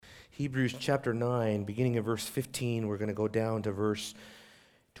Hebrews chapter 9, beginning of verse 15, we're going to go down to verse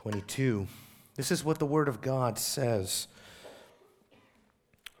 22. This is what the Word of God says.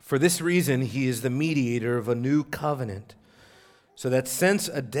 For this reason, he is the mediator of a new covenant, so that since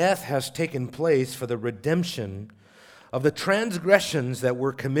a death has taken place for the redemption of the transgressions that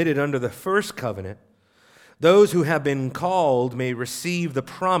were committed under the first covenant, those who have been called may receive the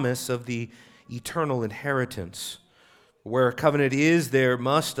promise of the eternal inheritance. Where a covenant is, there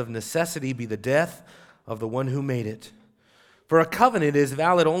must of necessity be the death of the one who made it. For a covenant is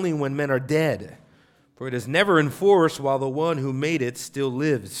valid only when men are dead, for it is never enforced while the one who made it still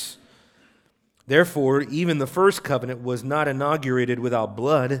lives. Therefore, even the first covenant was not inaugurated without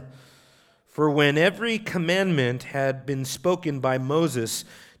blood. For when every commandment had been spoken by Moses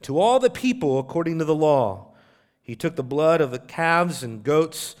to all the people according to the law, he took the blood of the calves and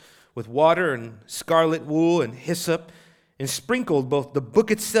goats with water and scarlet wool and hyssop, and sprinkled both the book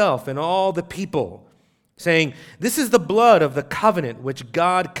itself and all the people, saying, "This is the blood of the covenant which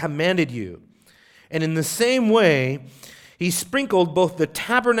God commanded you." And in the same way, he sprinkled both the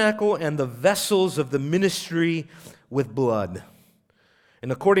tabernacle and the vessels of the ministry with blood.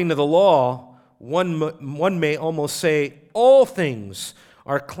 And according to the law, one may almost say all things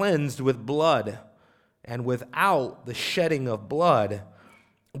are cleansed with blood, and without the shedding of blood,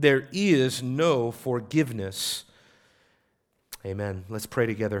 there is no forgiveness. Amen. Let's pray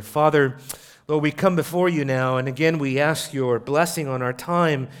together. Father, Lord, we come before you now, and again we ask your blessing on our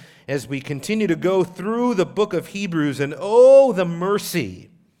time as we continue to go through the book of Hebrews, and oh, the mercy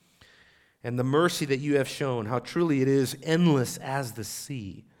that you have shown, how truly it is endless as the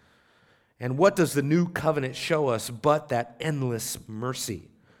sea. And what does the new covenant show us but that endless mercy?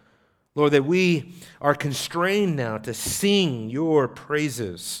 Lord, that we are constrained now to sing your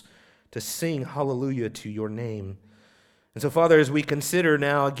praises, to sing hallelujah to your name. And so, Father, as we consider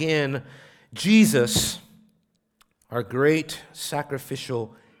now again Jesus, our great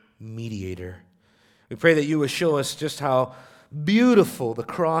sacrificial mediator, we pray that you will show us just how beautiful the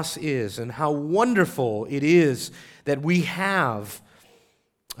cross is and how wonderful it is that we have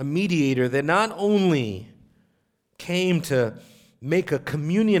a mediator that not only came to make a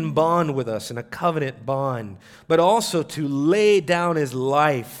communion bond with us and a covenant bond, but also to lay down his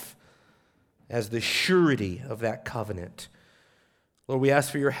life as the surety of that covenant. Lord, we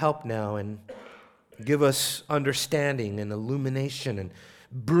ask for your help now and give us understanding and illumination and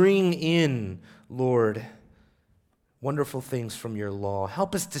bring in, Lord, wonderful things from your law.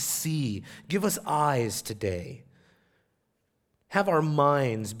 Help us to see. Give us eyes today. Have our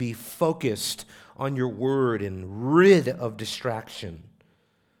minds be focused on your word and rid of distraction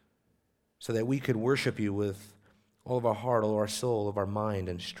so that we could worship you with all of our heart, all of our soul, all of our mind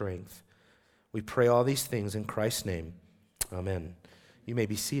and strength. We pray all these things in Christ's name. Amen. You may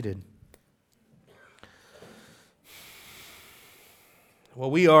be seated. Well,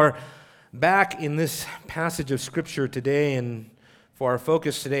 we are back in this passage of Scripture today, and for our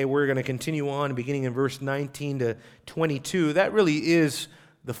focus today, we're going to continue on beginning in verse 19 to 22. That really is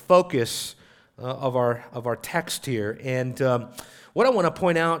the focus of our text here. And what I want to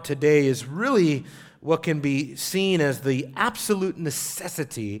point out today is really what can be seen as the absolute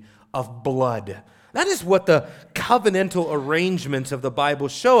necessity of blood. That is what the covenantal arrangements of the Bible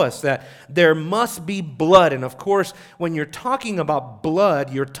show us, that there must be blood. And of course, when you're talking about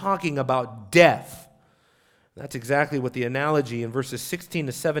blood, you're talking about death. That's exactly what the analogy in verses 16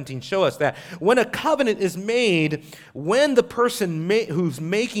 to 17 show us, that when a covenant is made, when the person who's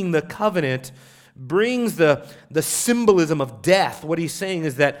making the covenant brings the symbolism of death, what he's saying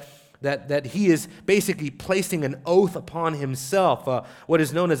is that he is basically placing an oath upon himself, what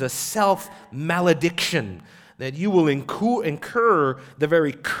is known as a self-malediction, that you will incur the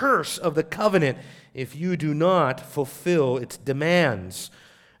very curse of the covenant if you do not fulfill its demands.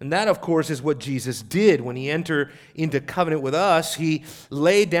 And that, of course, is what Jesus did when he entered into covenant with us. He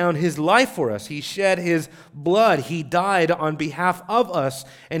laid down his life for us. He shed his blood. He died on behalf of us,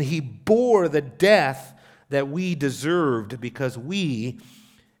 and he bore the death that we deserved because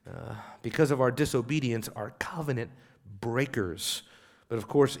of our disobedience, are covenant breakers. But of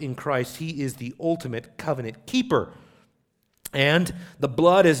course, in Christ, he is the ultimate covenant keeper. And the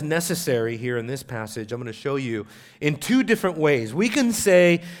blood is necessary here in this passage. I'm going to show you in two different ways. We can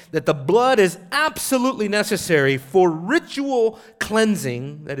say that the blood is absolutely necessary for ritual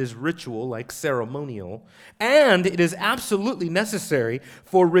cleansing, that is ritual like ceremonial, and it is absolutely necessary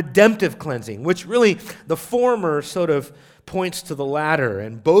for redemptive cleansing, which really the former sort of points to the latter,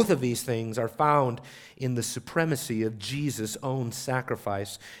 and both of these things are found in the supremacy of Jesus' own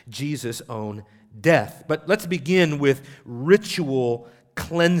sacrifice, Jesus' own death. But let's begin with ritual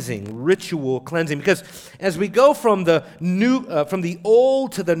cleansing, ritual cleansing. Because as we go from the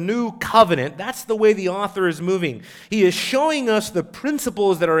old to the new covenant, that's the way the author is moving. He is showing us the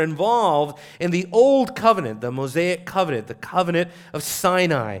principles that are involved in the old covenant, the Mosaic covenant, the covenant of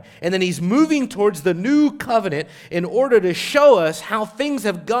Sinai. And then he's moving towards the new covenant in order to show us how things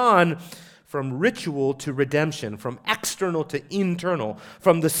have gone from ritual to redemption, from external to internal,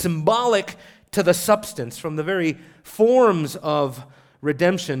 from the symbolic to the substance, from the very forms of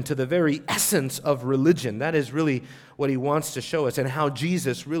redemption to the very essence of religion. That is really what he wants to show us, and how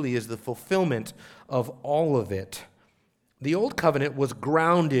Jesus really is the fulfillment of all of it. The old covenant was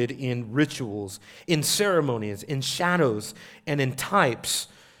grounded in rituals, in ceremonies, in shadows, and in types.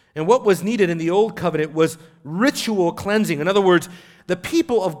 And what was needed in the old covenant was ritual cleansing. In other words, the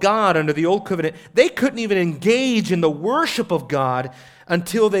people of God under the old covenant, they couldn't even engage in the worship of God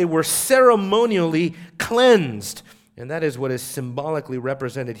until they were ceremonially cleansed. And that is what is symbolically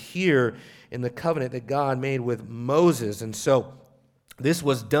represented here in the covenant that God made with Moses. And so this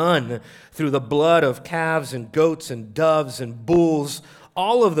was done through the blood of calves and goats and doves and bulls.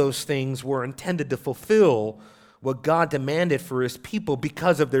 All of those things were intended to fulfill what God demanded for his people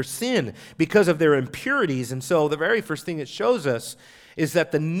because of their sin, because of their impurities. And so the very first thing it shows us is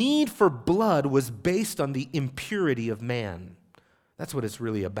that the need for blood was based on the impurity of man. That's what it's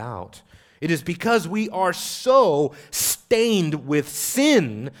really about. It is because we are so stained with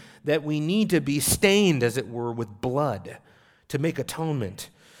sin that we need to be stained, as it were, with blood to make atonement.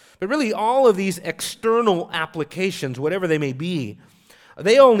 But really, all of these external applications, whatever they may be,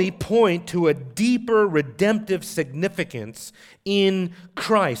 they only point to a deeper redemptive significance in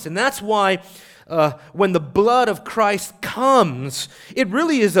Christ. And that's why when the blood of Christ comes, it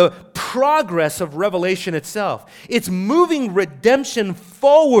really is a progress of revelation itself. It's moving redemption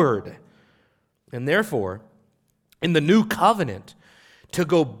forward. And therefore, in the new covenant, to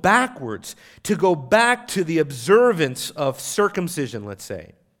go backwards, to go back to the observance of circumcision, let's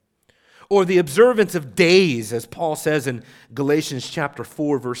say, or the observance of days, as Paul says in Galatians chapter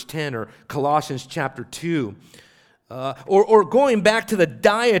 4, verse 10, or Colossians chapter 2, or going back to the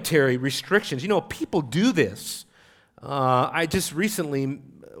dietary restrictions. You know, people do this. I just recently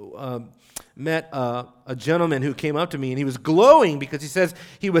met a gentleman who came up to me, and he was glowing because he says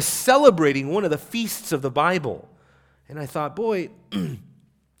he was celebrating one of the feasts of the Bible. And I thought, boy,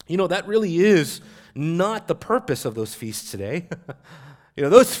 you know, that really is not the purpose of those feasts today. You know,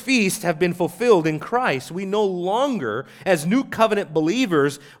 those feasts have been fulfilled in Christ. We no longer, as new covenant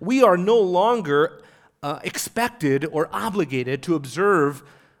believers, we are no longer expected or obligated to observe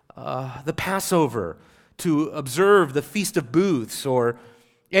the Passover, to observe the Feast of Booths, or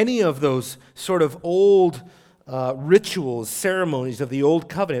any of those sort of old rituals, ceremonies of the old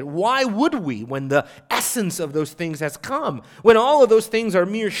covenant. Why would we, when the essence of those things has come? When all of those things are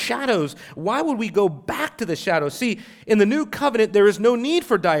mere shadows, why would we go back to the shadows? See, in the new covenant, there is no need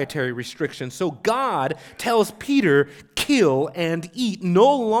for dietary restrictions. So God tells Peter, kill and eat.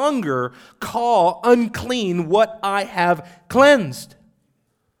 No longer call unclean what I have cleansed.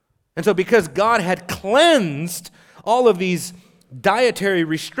 And so because God had cleansed all of these dietary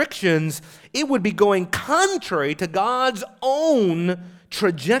restrictions, it would be going contrary to God's own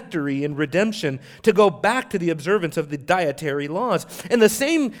trajectory in redemption to go back to the observance of the dietary laws. And the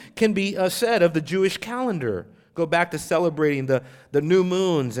same can be said of the Jewish calendar. Go back to celebrating the new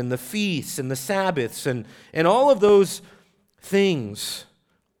moons and the feasts and the Sabbaths and all of those things.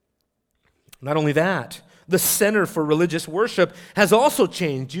 Not only that, the center for religious worship has also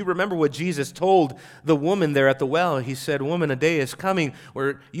changed. You remember what Jesus told the woman there at the well. He said, "Woman, a day is coming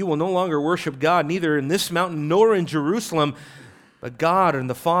where you will no longer worship God, neither in this mountain nor in Jerusalem. But God and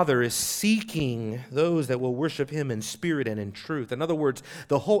the Father is seeking those that will worship him in spirit and in truth." In other words,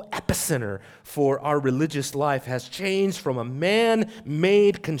 the whole epicenter for our religious life has changed from a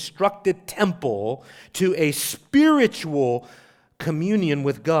man-made, constructed temple to a spiritual communion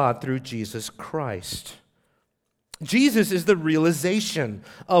with God through Jesus Christ. Jesus is the realization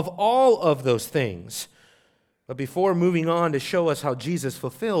of all of those things. But before moving on to show us how Jesus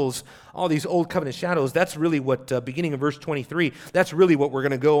fulfills all these old covenant shadows, that's really what, beginning in verse 23, that's really what we're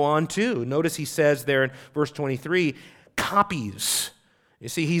going to go on to. Notice he says there in verse 23, copies. You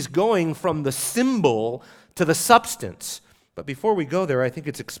see, he's going from the symbol to the substance. But before we go there, I think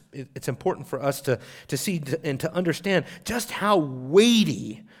it's important for us to see and to understand just how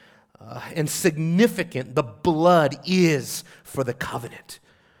weighty and significant the blood is for the covenant.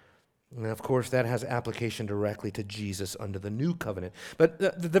 And of course, that has application directly to Jesus under the new covenant. But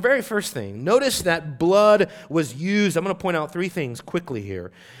the very first thing, notice that blood was used. I'm going to point out three things quickly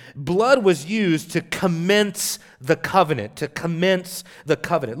here. Blood was used to commence the covenant,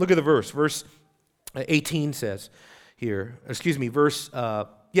 Look at the verse. Verse 18 says here, verse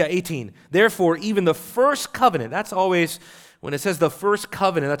 18. Therefore, even the first covenant, that's always, when it says the first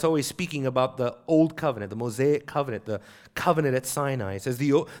covenant, that's always speaking about the old covenant, the Mosaic covenant, the covenant at Sinai. It says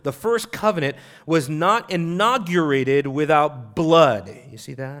the first covenant was not inaugurated without blood. You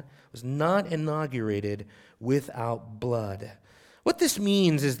see that? It was not inaugurated without blood. What this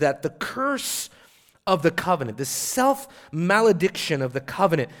means is that the curse of the covenant, the self-malediction of the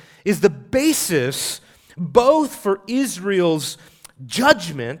covenant, is the basis both for Israel's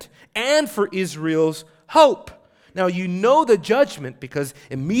judgment and for Israel's hope. Now, you know the judgment because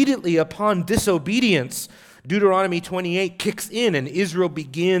immediately upon disobedience, Deuteronomy 28 kicks in and Israel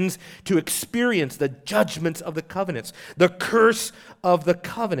begins to experience the judgments of the covenants, the curse of the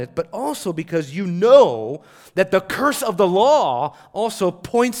covenant, but also because you know that the curse of the law also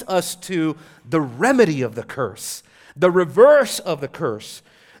points us to the remedy of the curse, the reverse of the curse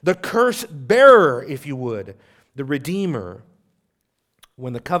bearer, if you would, the Redeemer.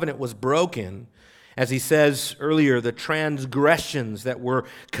 When the covenant was broken, as he says earlier, the transgressions that were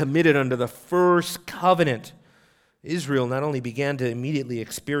committed under the first covenant, Israel not only began to immediately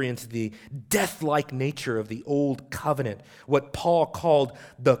experience the death-like nature of the old covenant, what Paul called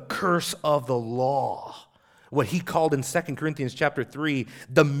the curse of the law, what he called in 2 Corinthians chapter 3,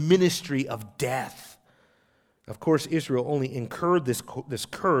 the ministry of death. Of course, Israel only incurred this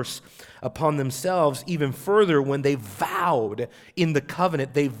curse upon themselves even further when they vowed in the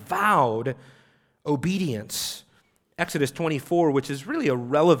covenant, they vowed obedience. Exodus 24, which is really a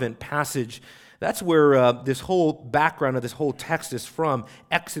relevant passage, that's where this whole background of this whole text is from,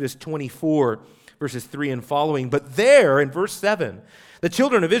 Exodus 24, verses 3 and following. But there, in verse 7, the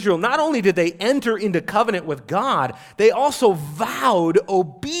children of Israel, not only did they enter into covenant with God, they also vowed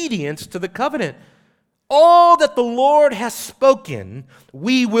obedience to the covenant. All that the Lord has spoken,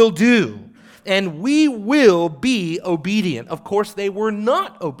 we will do. And we will be obedient. Of course, they were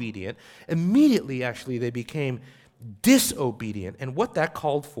not obedient. Immediately, actually, they became disobedient. And what that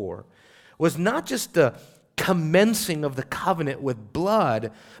called for was not just the commencing of the covenant with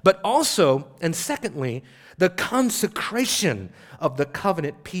blood, but also, and secondly, the consecration of the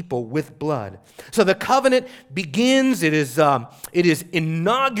covenant people with blood. So the covenant begins, it is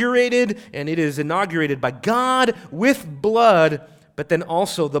inaugurated, and it is inaugurated by God with blood. But then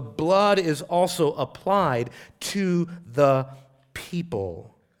also the blood is also applied to the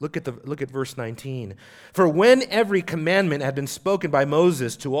people. Look at verse 19. For when every commandment had been spoken by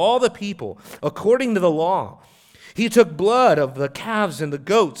Moses to all the people according to the law, he took blood of the calves and the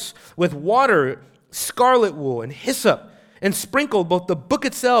goats with water, scarlet wool, and hyssop, and sprinkled both the book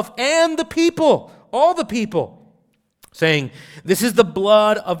itself and the people, all the people, saying, "This is the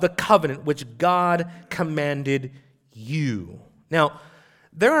blood of the covenant which God commanded you." Now,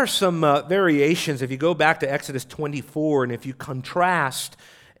 there are some variations. If you go back to Exodus 24, and if you contrast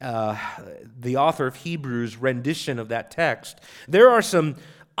the author of Hebrews' rendition of that text, there are some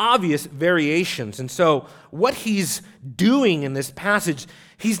obvious variations. And so what he's doing in this passage,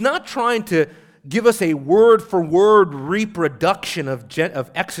 he's not trying to give us a word-for-word reproduction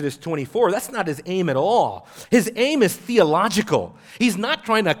of Exodus 24. That's not his aim at all. His aim is theological. He's not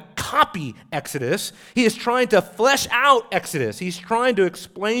trying to copy Exodus. He is trying to flesh out Exodus. He's trying to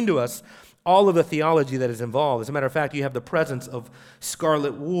explain to us all of the theology that is involved. As a matter of fact, you have the presence of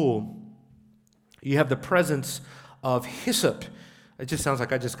scarlet wool. You have the presence of hyssop. It just sounds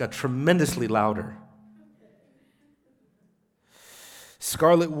like I just got tremendously louder.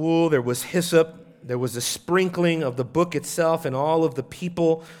 Scarlet wool, there was hyssop, there was a sprinkling of the book itself and all of the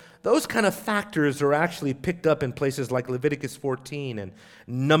people. Those kind of factors are actually picked up in places like Leviticus 14 and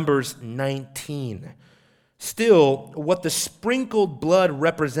Numbers 19. Still, what the sprinkled blood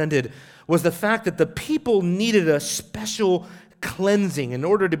represented was the fact that the people needed a special cleansing in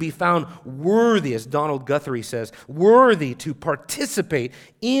order to be found worthy, as Donald Guthrie says, worthy to participate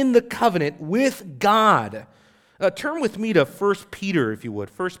in the covenant with God. Turn with me to 1 Peter, if you would.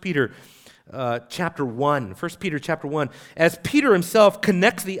 1 Peter chapter 1. 1 Peter chapter 1. As Peter himself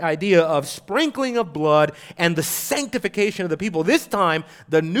connects the idea of sprinkling of blood and the sanctification of the people, this time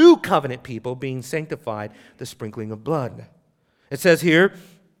the new covenant people being sanctified, the sprinkling of blood. It says here,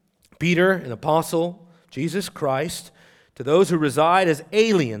 Peter, an apostle, Jesus Christ, to those who reside as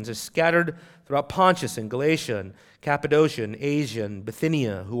aliens, as scattered throughout Pontus and Galatia and Cappadocia and Asia and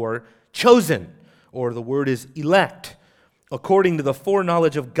Bithynia, who are chosen, or the word is elect, according to the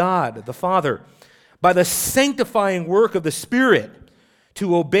foreknowledge of God the Father, by the sanctifying work of the Spirit,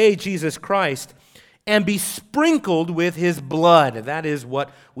 to obey Jesus Christ and be sprinkled with his blood. That is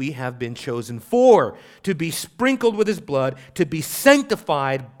what we have been chosen for, to be sprinkled with his blood, to be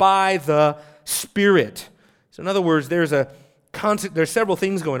sanctified by the Spirit. So in other words, there's several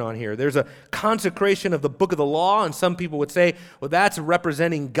things going on here. There's a consecration of the book of the law, and some people would say, well, that's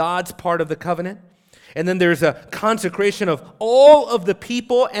representing God's part of the covenant. And then there's a consecration of all of the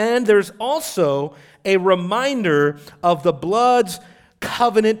people, and there's also a reminder of the blood's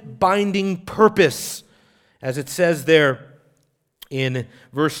covenant binding purpose. As it says there in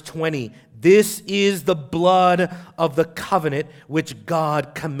verse 20, this is the blood of the covenant which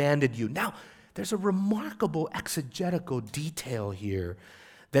God commanded you. Now, there's a remarkable exegetical detail here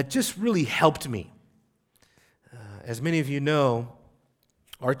that just really helped me. As many of you know,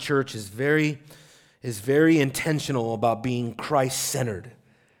 our church is very intentional about being Christ-centered,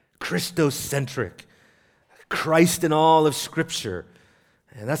 Christocentric, Christ in all of Scripture.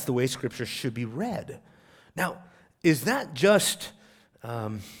 And that's the way Scripture should be read. Now, is that just,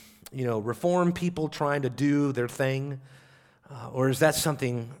 Reformed people trying to do their thing? Or is that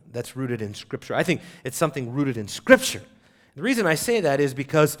something that's rooted in Scripture? I think it's something rooted in Scripture. The reason I say that is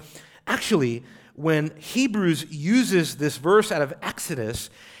because, actually, when Hebrews uses this verse out of Exodus,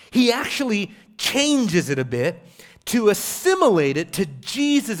 he actually changes it a bit to assimilate it to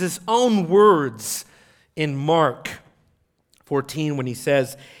Jesus' own words in Mark 14 when he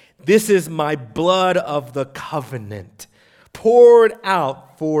says, this is my blood of the covenant, poured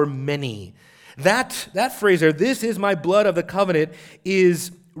out for many. That phrase there, this is my blood of the covenant,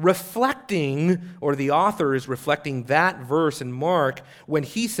 is reflecting, or the author is reflecting that verse in Mark when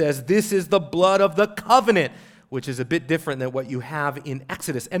he says, this is the blood of the covenant, which is a bit different than what you have in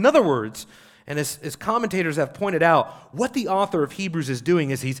Exodus. In other words, and as commentators have pointed out, what the author of Hebrews is doing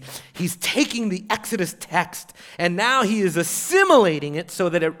is he's taking the Exodus text and now he is assimilating it so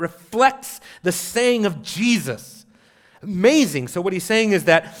that it reflects the saying of Jesus. Amazing. So what he's saying is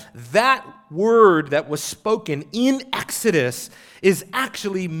that word that was spoken in Exodus is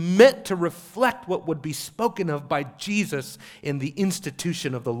actually meant to reflect what would be spoken of by Jesus in the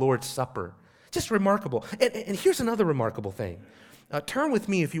institution of the Lord's Supper. Just remarkable. And here's another remarkable thing. Turn with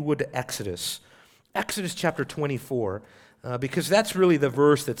me, if you would, to Exodus chapter 24, because that's really the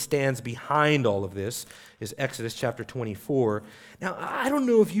verse that stands behind all of this, is Exodus chapter 24. Now, I don't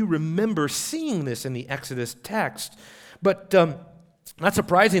know if you remember seeing this in the Exodus text, but not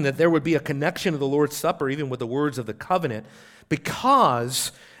surprising that there would be a connection of the Lord's Supper, even with the words of the covenant,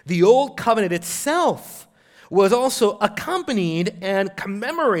 because the Old Covenant itself was also accompanied and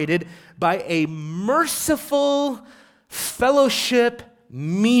commemorated by a merciful fellowship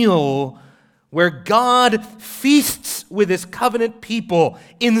meal where God feasts with his covenant people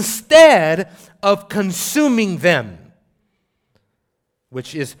instead of consuming them,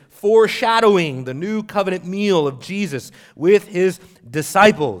 which is foreshadowing the new covenant meal of Jesus with his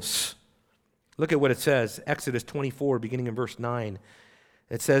disciples. Look at what it says, Exodus 24, beginning in verse 9.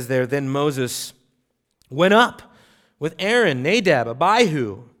 It says there, then Moses went up with Aaron, Nadab,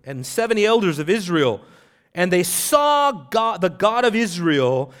 Abihu, and 70 elders of Israel, and they saw God, the God of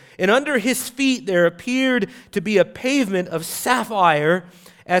Israel, and under his feet there appeared to be a pavement of sapphire,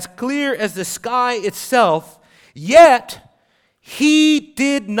 as clear as the sky itself, yet he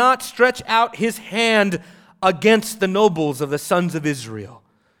did not stretch out his hand against the nobles of the sons of Israel.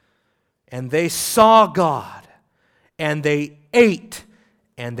 And they saw God, and they ate,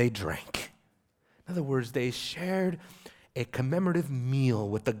 and they drank. In other words, they shared a commemorative meal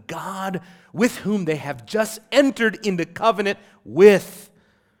with the God with whom they have just entered into covenant with.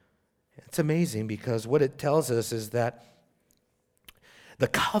 It's amazing because what it tells us is that the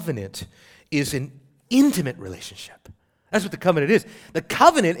covenant is an intimate relationship. That's what the covenant is. The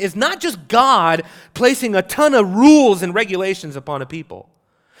covenant is not just God placing a ton of rules and regulations upon a people.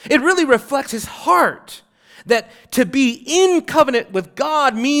 It really reflects his heart. That to be in covenant with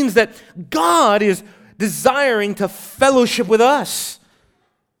God means that God is desiring to fellowship with us,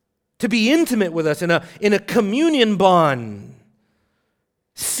 to be intimate with us in a communion bond,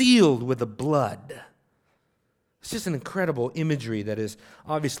 sealed with the blood. It's just an incredible imagery that is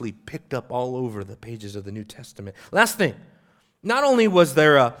obviously picked up all over the pages of the New Testament. Last thing, not only was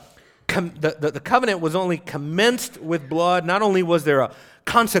there the covenant was only commenced with blood, not only was there a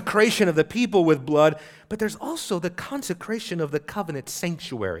consecration of the people with blood, but there's also the consecration of the covenant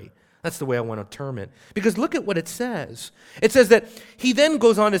sanctuary. That's the way I want to term it. Because look at what it says. It says that he then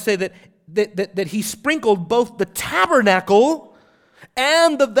goes on to say that he sprinkled both the tabernacle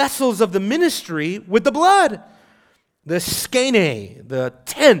and the vessels of the ministry with the blood. The skene, the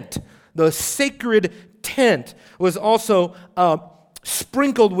tent, the sacred tent, was also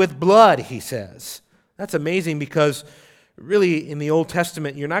sprinkled with blood, he says. That's amazing because really in the Old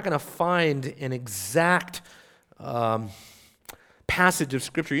Testament, you're not going to find an exact passage of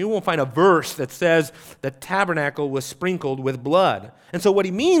Scripture. You won't find a verse that says the tabernacle was sprinkled with blood. And so what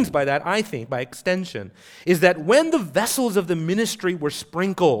he means by that, I think, by extension, is that when the vessels of the ministry were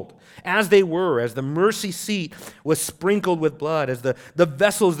sprinkled, as they were, as the mercy seat was sprinkled with blood, as the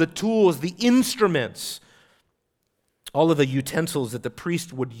vessels, the tools, the instruments, all of the utensils that the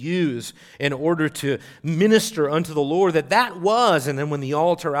priest would use in order to minister unto the Lord, that was, and then when the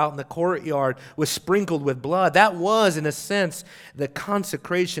altar out in the courtyard was sprinkled with blood, that was, in a sense, the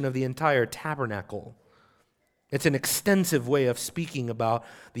consecration of the entire tabernacle. It's an extensive way of speaking about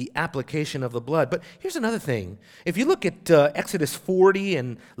the application of the blood. But here's another thing. If you look at Exodus 40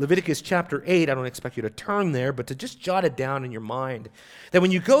 and Leviticus chapter 8, I don't expect you to turn there, but to just jot it down in your mind, that when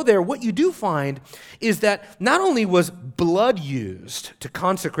you go there, what you do find is that not only was blood used to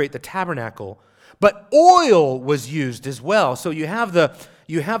consecrate the tabernacle, but oil was used as well. So you have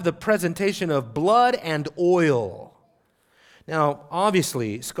the presentation of blood and oil. Now,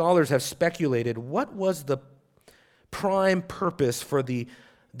 obviously, scholars have speculated what was the prime purpose for the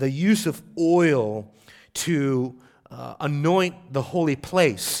use of oil to anoint the holy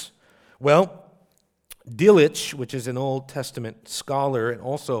place. Well, Delitzsch, which is an Old Testament scholar and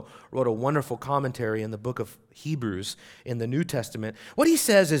also wrote a wonderful commentary in the book of Hebrews in the New Testament, what he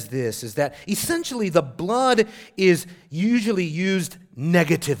says is this, is that essentially the blood is usually used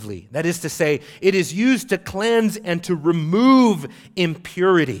negatively. That is to say, it is used to cleanse and to remove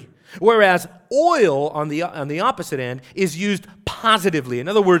impurity. Whereas oil, on the opposite end, is used positively. In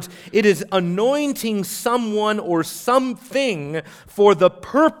other words, it is anointing someone or something for the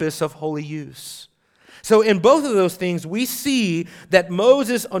purpose of holy use. So in both of those things, we see that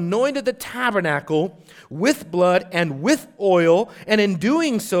Moses anointed the tabernacle with blood and with oil, and in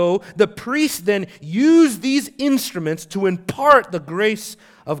doing so, the priest then used these instruments to impart the grace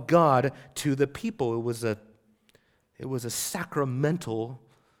of God to the people. It was a sacramental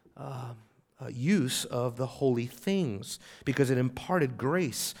use of the holy things because it imparted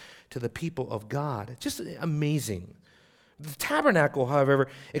grace to the people of God. It's just amazing. The tabernacle, however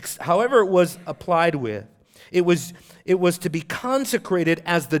it was applied with, it was to be consecrated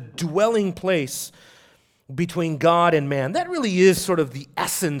as the dwelling place between God and man. That really is sort of the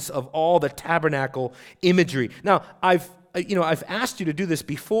essence of all the tabernacle imagery. Now, I've asked you to do this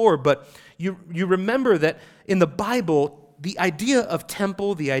before, but you remember that in the Bible, the idea of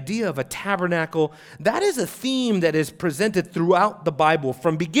temple, the idea of a tabernacle, that is a theme that is presented throughout the Bible.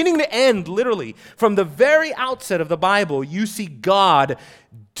 From beginning to end, literally, from the very outset of the Bible, you see God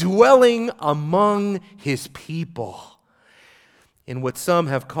dwelling among his people in what some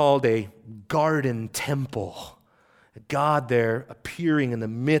have called a garden temple. God there appearing in the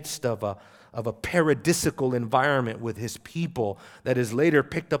midst of a paradisical environment with his people that is later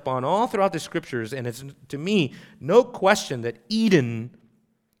picked up on all throughout the Scriptures. And it's, to me, no question that Eden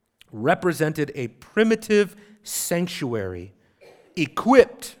represented a primitive sanctuary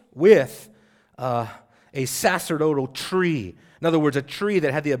equipped with a sacerdotal tree. In other words, a tree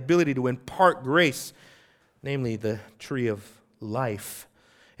that had the ability to impart grace, namely the tree of life.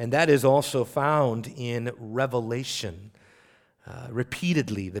 And that is also found in Revelation.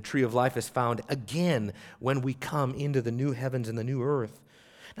 Repeatedly, the tree of life is found again when we come into the new heavens and the new earth.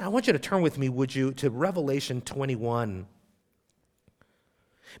 Now, I want you to turn with me, would you, to Revelation 21.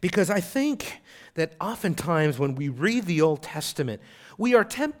 Because I think that oftentimes when we read the Old Testament, we are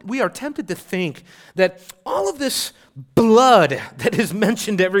tempted to think that all of this blood that is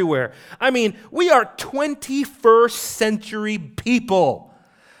mentioned everywhere, I mean, we are 21st century people.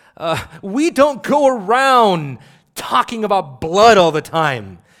 We don't go around talking about blood all the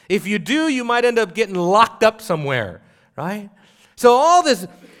time. If you do, you might end up getting locked up somewhere, right? So all this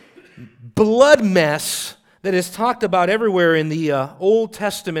blood mess that is talked about everywhere in the Old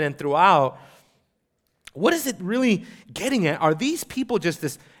Testament and throughout, what is it really getting at? Are these people just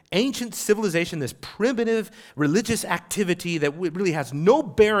this ancient civilization, this primitive religious activity that really has no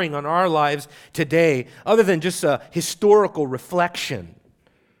bearing on our lives today other than just a historical reflection?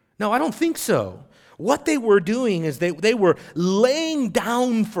 No, I don't think so. What they were doing is they were laying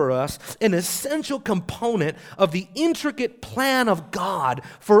down for us an essential component of the intricate plan of God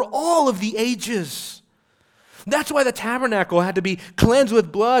for all of the ages. That's why the tabernacle had to be cleansed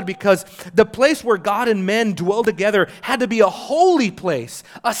with blood, because the place where God and men dwell together had to be a holy place,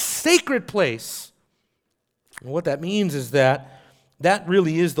 a sacred place. And what that means is that That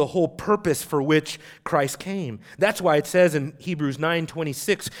really is the whole purpose for which Christ came. That's why it says in Hebrews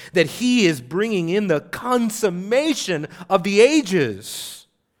 9:26 that he is bringing in the consummation of the ages.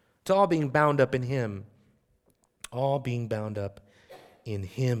 It's all being bound up in him. All being bound up in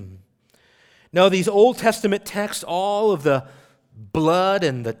him. Now, these Old Testament texts, all of the blood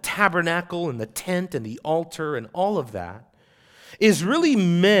and the tabernacle and the tent and the altar and all of that is really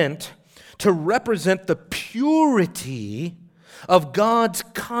meant to represent the purity of God's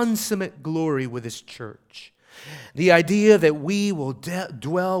consummate glory with his church. The idea that we will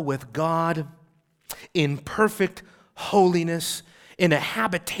dwell with God in perfect holiness, in a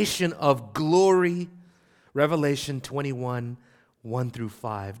habitation of glory. Revelation 21, 1 through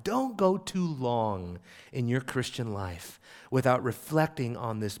 5. Don't go too long in your Christian life without reflecting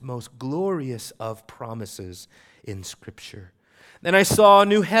on this most glorious of promises in Scripture. Then I saw a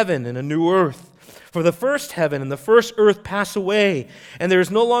new heaven and a new earth. For the first heaven and the first earth pass away, and there is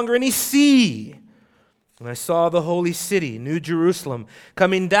no longer any sea. And I saw the holy city, New Jerusalem,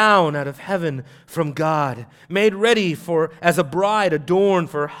 coming down out of heaven from God, made ready as a bride adorned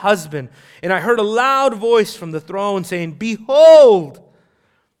for her husband. And I heard a loud voice from the throne saying, "Behold,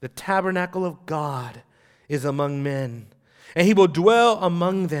 the tabernacle of God is among men, and he will dwell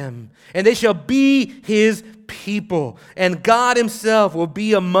among them, and they shall be his people, and God himself will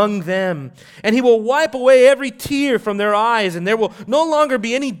be among them. And he will wipe away every tear from their eyes, and there will no longer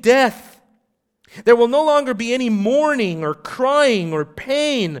be any death. There will no longer be any mourning or crying or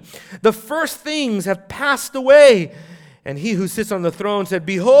pain. The first things have passed away." And he who sits on the throne said,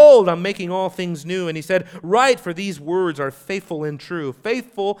 "Behold, I'm making all things new." And he said, "Write, for these words are faithful and true."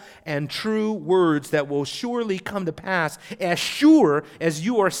 Faithful and true words that will surely come to pass. As sure as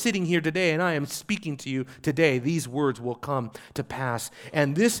you are sitting here today and I am speaking to you today, these words will come to pass.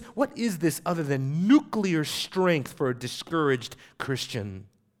 And this, what is this other than nuclear strength for a discouraged Christian?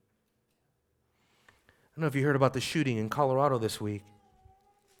 I don't know if you heard about the shooting in Colorado this week.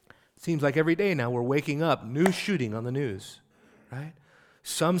 Seems like every day now we're waking up, new shooting on the news, right?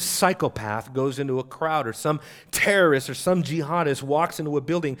 Some psychopath goes into a crowd, or some terrorist or some jihadist walks into a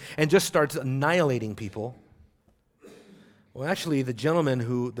building and just starts annihilating people. Well, actually, the gentleman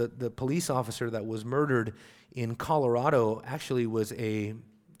the police officer that was murdered in Colorado actually was a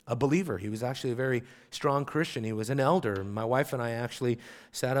believer. He was actually a very strong Christian. He was an elder. My wife and I actually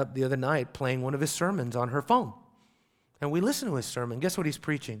sat up the other night playing one of his sermons on her phone. And we listened to his sermon. Guess what he's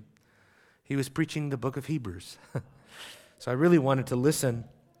preaching? He was preaching the book of Hebrews. So I really wanted to listen.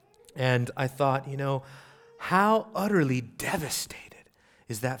 And I thought, how utterly devastated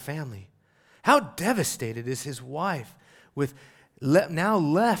is that family? How devastated is his wife with now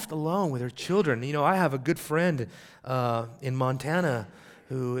left alone with her children? I have a good friend in Montana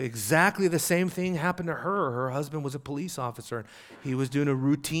who exactly the same thing happened to her. Her husband was a police officer. He was doing a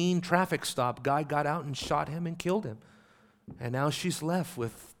routine traffic stop. Guy got out and shot him and killed him. And now she's left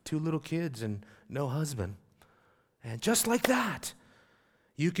with 2 little kids and no husband. And just like that,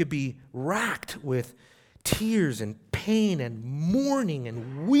 you could be racked with tears and pain and mourning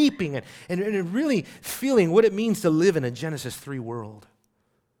and weeping and really feeling what it means to live in a Genesis 3 world.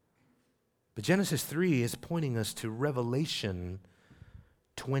 But Genesis 3 is pointing us to Revelation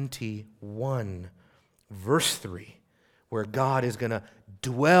 21, verse 3, where God is going to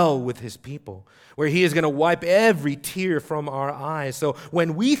dwell with his people, where he is going to wipe every tear from our eyes. So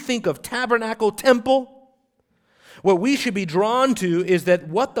when we think of tabernacle, temple, what we should be drawn to is that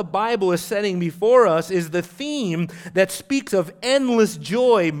what the Bible is setting before us is the theme that speaks of endless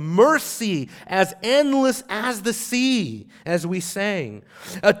joy, mercy as endless as the sea, as we sang,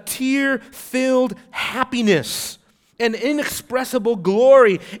 a tear-filled happiness, an inexpressible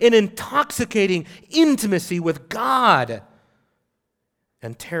glory, an intoxicating intimacy with God,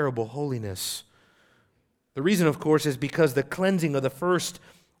 and terrible holiness. The reason, of course, is because the cleansing of the first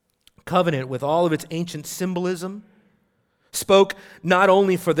covenant, with all of its ancient symbolism, spoke not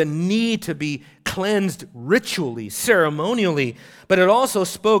only for the need to be cleansed ritually, ceremonially, but it also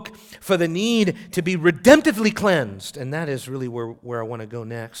spoke for the need to be redemptively cleansed. And that is really where I want to go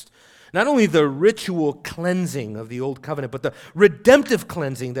next. Not only the ritual cleansing of the old covenant, but the redemptive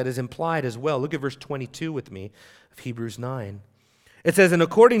cleansing that is implied as well. Look at verse 22 with me of Hebrews 9. It says, "And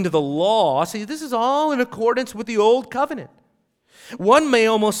according to the law," see, this is all in accordance with the old covenant. One may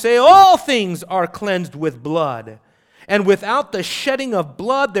almost say all things are cleansed with blood, and without the shedding of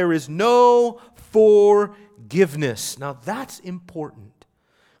blood there is no forgiveness. Now that's important.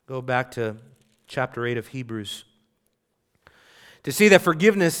 Go back to chapter 8 of Hebrews to see that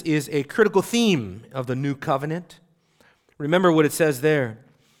forgiveness is a critical theme of the new covenant. Remember what it says there,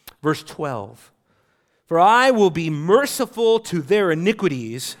 verse 12. For I will be merciful to their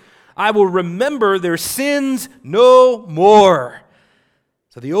iniquities. I will remember their sins no more.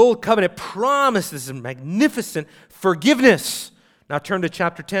 So the old covenant promises a magnificent forgiveness. Now turn to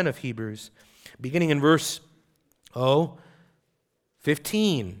chapter 10 of Hebrews, beginning in verse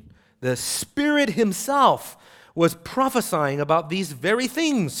 15. The Spirit himself was prophesying about these very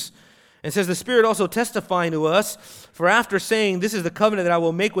things. And says, the Spirit also testifying to us, for after saying, this is the covenant that I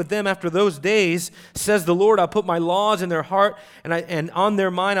will make with them after those days, says the Lord, I'll put my laws in their heart, and on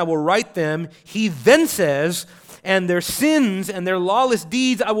their mind I will write them. He then says, and their sins and their lawless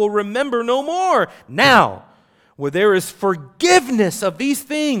deeds I will remember no more. Now, where there is forgiveness of these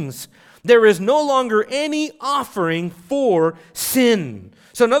things, there is no longer any offering for sin.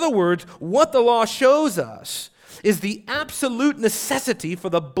 So in other words, what the law shows us is the absolute necessity for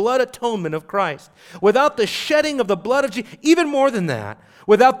the blood atonement of Christ. Without the shedding of the blood of Jesus, even more than that,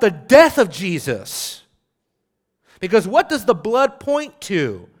 without the death of Jesus. Because what does the blood point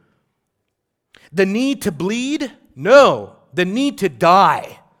to? The need to bleed? No, the need to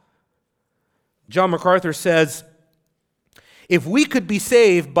die. John MacArthur says, if we could be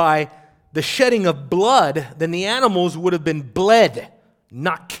saved by the shedding of blood, then the animals would have been bled,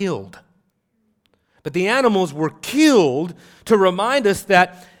 not killed. But the animals were killed to remind us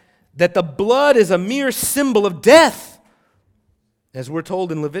that the blood is a mere symbol of death. As we're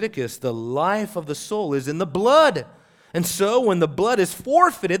told in Leviticus, the life of the soul is in the blood. And so when the blood is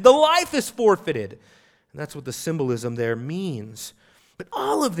forfeited, the life is forfeited. And that's what the symbolism there means. But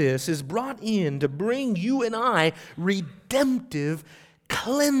all of this is brought in to bring you and I redemptive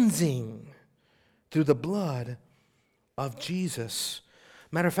cleansing through the blood of Jesus.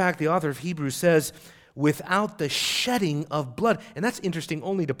 Matter of fact, the author of Hebrews says, without the shedding of blood. And that's interesting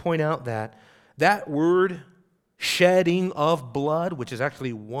only to point out that word, shedding of blood, which is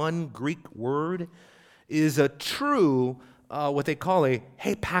actually one Greek word, is a true, what they call a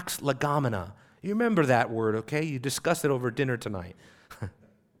hapax legomena. You remember that word, okay? You discussed it over dinner tonight.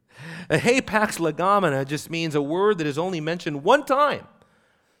 A hapax legomena just means a word that is only mentioned one time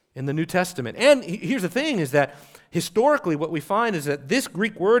in the New Testament. And here's the thing, is that historically what we find is that this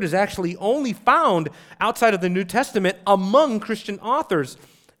Greek word is actually only found outside of the New Testament among Christian authors.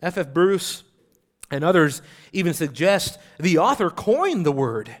 F.F. Bruce and others even suggest the author coined the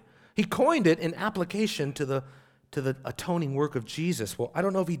word. He coined it in application to the atoning work of Jesus. Well, I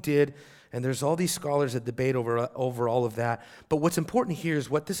don't know if he did, and there's all these scholars that debate over all of that. But what's important here is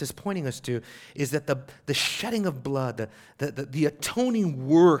what this is pointing us to is that the shedding of blood, the atoning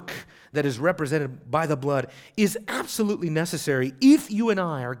work that is represented by the blood is absolutely necessary if you and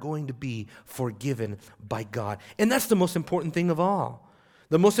I are going to be forgiven by God. And that's the most important thing of all.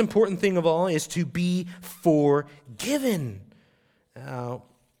 The most important thing of all is to be forgiven.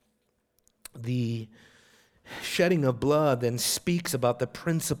 The shedding of blood then speaks about the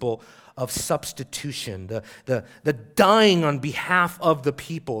principle of substitution, the dying on behalf of the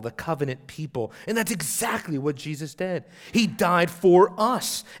people, the covenant people. And that's exactly what Jesus did. He died for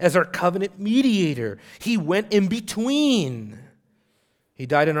us as our covenant mediator. He went in between. He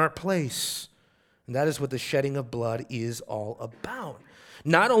died in our place. And that is what the shedding of blood is all about.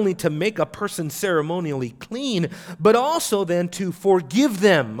 Not only to make a person ceremonially clean, but also then to forgive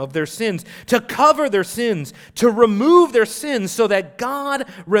them of their sins, to cover their sins, to remove their sins so that God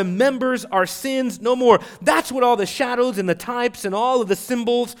remembers our sins no more. That's what all the shadows and the types and all of the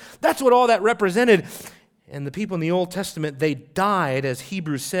symbols, that's what all that represented. And the people in the Old Testament, they died, as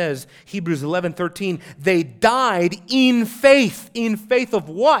Hebrews says, Hebrews 11:13, they died in faith. In faith of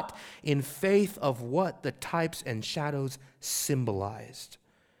what? In faith of what the types and shadows symbolized,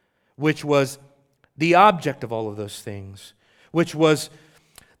 which was the object of all of those things, which was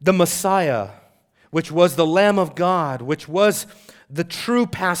the Messiah, which was the Lamb of God, which was the true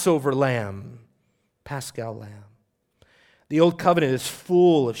Passover lamb, Paschal lamb. The Old Covenant is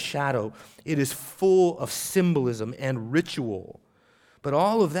full of shadow. It is full of symbolism and ritual. But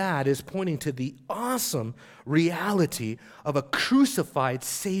all of that is pointing to the awesome reality of a crucified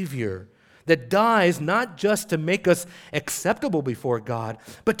Savior that dies not just to make us acceptable before God,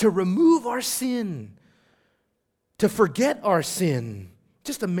 but to remove our sin, to forget our sin.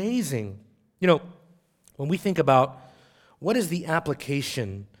 Just amazing. You know, when we think about what is the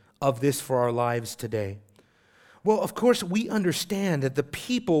application of this for our lives today, well, of course, we understand that the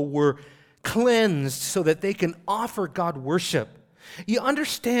people were cleansed so that they can offer God worship. You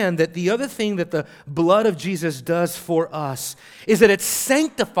understand that the other thing that the blood of Jesus does for us is that it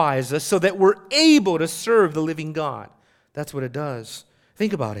sanctifies us so that we're able to serve the living God. That's what it does.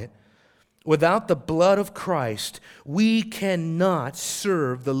 Think about it. Without the blood of Christ, we cannot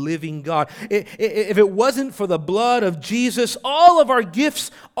serve the living God. If it wasn't for the blood of Jesus, all of our gifts,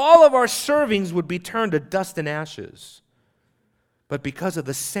 all of our servings would be turned to dust and ashes. But because of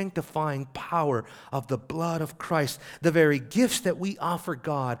the sanctifying power of the blood of Christ, the very gifts that we offer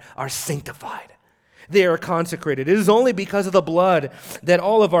God are sanctified. They are consecrated. It is only because of the blood that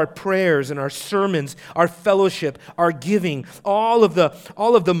all of our prayers and our sermons, our fellowship, our giving, all of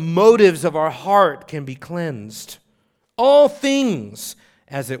the motives of our heart can be cleansed. All things,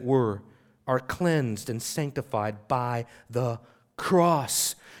 as it were, are cleansed and sanctified by the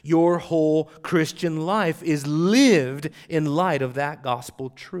cross. Your whole Christian life is lived in light of that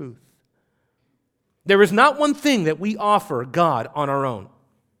gospel truth. There is not one thing that we offer God on our own.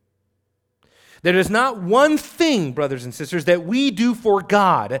 There is not one thing, brothers and sisters, that we do for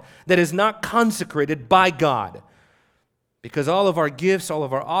God that is not consecrated by God. Because all of our gifts, all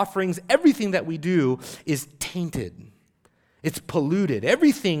of our offerings, everything that we do is tainted. It's polluted.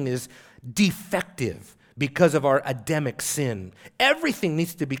 Everything is defective because of our Adamic sin. Everything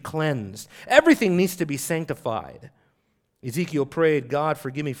needs to be cleansed. Everything needs to be sanctified. Ezekiel prayed, God,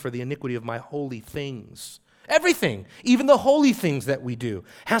 forgive me for the iniquity of my holy things. Everything, even the holy things that we do,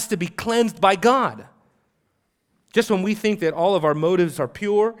 has to be cleansed by God. Just when we think that all of our motives are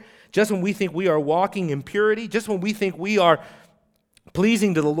pure, just when we think we are walking in purity, just when we think we are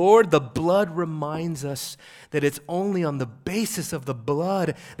pleasing to the Lord, the blood reminds us that it's only on the basis of the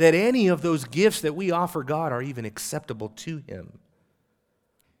blood that any of those gifts that we offer God are even acceptable to Him.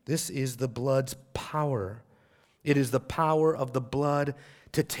 This is the blood's power. It is the power of the blood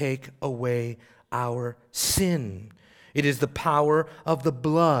to take away our sin. It is the power of the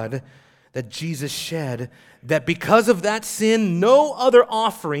blood that Jesus shed, that because of that sin, no other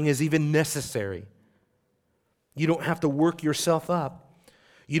offering is even necessary. You don't have to work yourself up.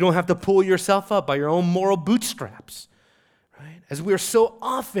 You don't have to pull yourself up by your own moral bootstraps, right? As we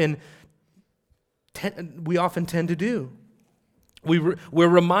often tend to do. We're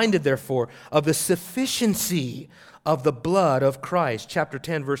reminded, therefore, of the sufficiency of the blood of Christ. Chapter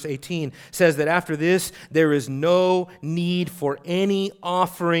 10, verse 18 says that after this, there is no need for any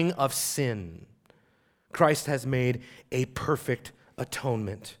offering of sin. Christ has made a perfect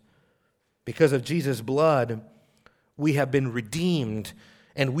atonement. Because of Jesus' blood, we have been redeemed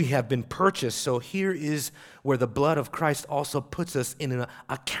and we have been purchased. So here is where the blood of Christ also puts us in an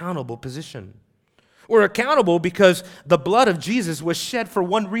accountable position. We're accountable because the blood of Jesus was shed for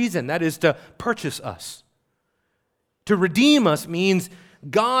one reason, that is to purchase us. To redeem us means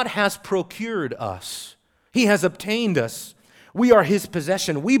God has procured us. He has obtained us. We are His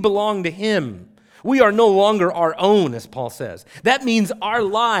possession. We belong to Him. We are no longer our own, as Paul says. That means our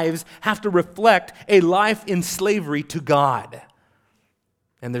lives have to reflect a life in slavery to God.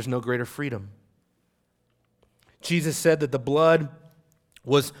 And there's no greater freedom. Jesus said that the blood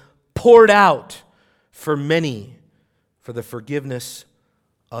was poured out for many for the forgiveness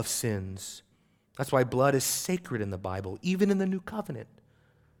of sins. That's why blood is sacred in the Bible, even in the New Covenant.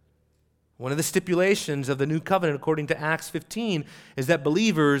 One of the stipulations of the New Covenant, according to Acts 15, is that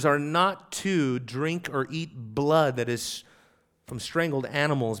believers are not to drink or eat blood that is from strangled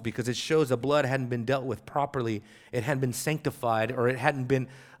animals because it shows the blood hadn't been dealt with properly, it hadn't been sanctified, or it hadn't been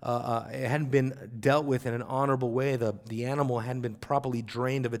dealt with in an honorable way. The animal hadn't been properly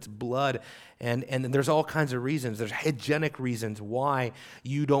drained of its blood, and there's all kinds of reasons. There's hygienic reasons why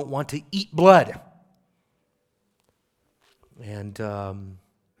you don't want to eat blood. And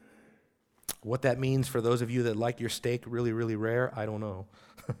what that means for those of you that like your steak really, really rare, I don't know.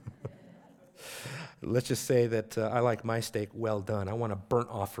 Let's just say that I like my steak well done. I want a burnt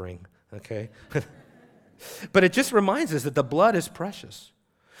offering, okay? But it just reminds us that the blood is precious.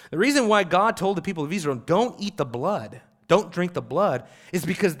 The reason why God told the people of Israel, don't eat the blood, don't drink the blood, is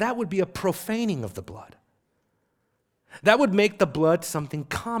because that would be a profaning of the blood. That would make the blood something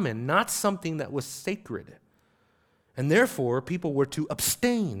common, not something that was sacred. And therefore, people were to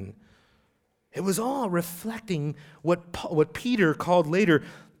abstain. It was all reflecting what Peter called later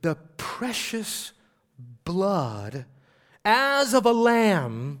the precious blood as of a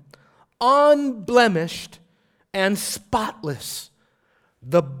lamb, unblemished and spotless.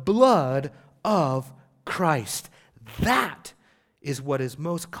 The blood of Christ. That is what is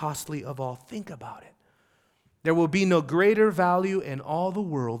most costly of all. Think about it. There will be no greater value in all the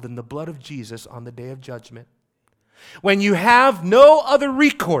world than the blood of Jesus on the day of judgment. When you have no other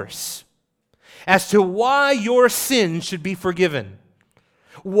recourse as to why your sin should be forgiven,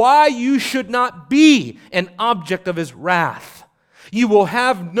 why you should not be an object of His wrath, you will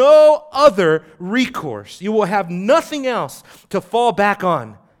have no other recourse. You will have nothing else to fall back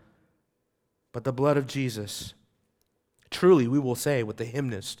on but the blood of Jesus. Truly, we will say with the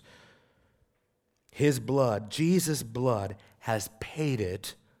hymnist, his blood, Jesus' blood, has paid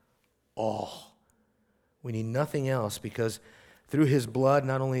it all. We need nothing else, because through his blood,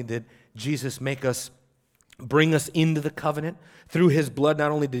 not only did Jesus bring us into the covenant, through his blood,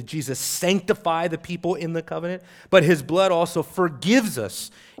 not only did Jesus sanctify the people in the covenant, but his blood also forgives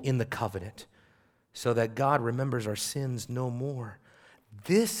us in the covenant, so that God remembers our sins no more.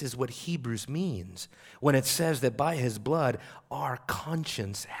 This is what Hebrews means when it says that by his blood, our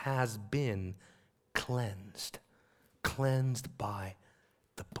conscience has been cleansed by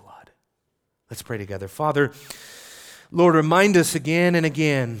the blood. Let's pray together. Father, Lord, remind us again and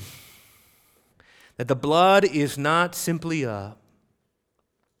again that the blood is not simply a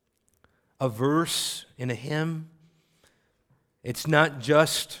verse in a hymn. It's not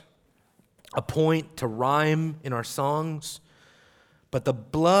just a point to rhyme in our songs, but the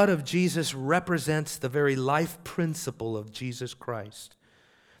blood of Jesus represents the very life principle of Jesus Christ.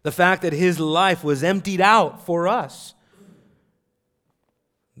 The fact that his life was emptied out for us.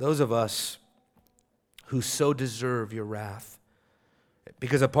 Those of us who so deserve your wrath.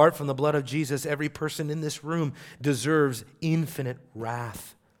 Because apart from the blood of Jesus, every person in this room deserves infinite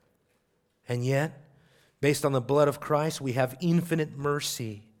wrath. And yet, based on the blood of Christ, we have infinite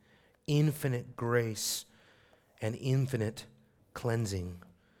mercy, infinite grace, and infinite cleansing.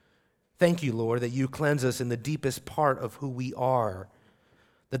 Thank you, Lord, that you cleanse us in the deepest part of who we are.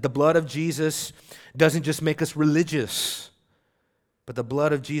 That the blood of Jesus doesn't just make us religious, but the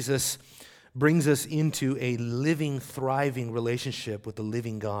blood of Jesus brings us into a living, thriving relationship with the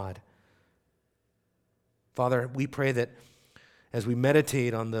living God. Father, we pray that as we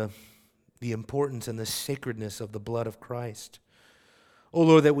meditate on the importance and the sacredness of the blood of Christ, oh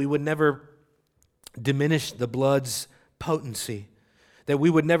Lord, that we would never diminish the blood's potency, that we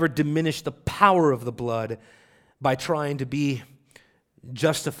would never diminish the power of the blood by trying to be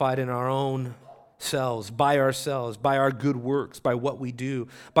justified in our own selves, by our good works, by what we do,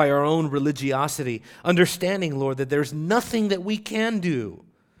 by our own religiosity, understanding, Lord, that there's nothing that we can do.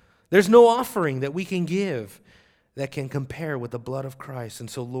 There's no offering that we can give that can compare with the blood of Christ. And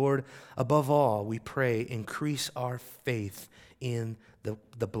so, Lord, above all, we pray, increase our faith in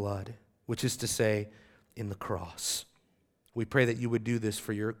the blood, which is to say, in the cross. We pray that you would do this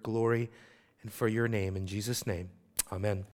for your glory and for your name. In Jesus' name, amen.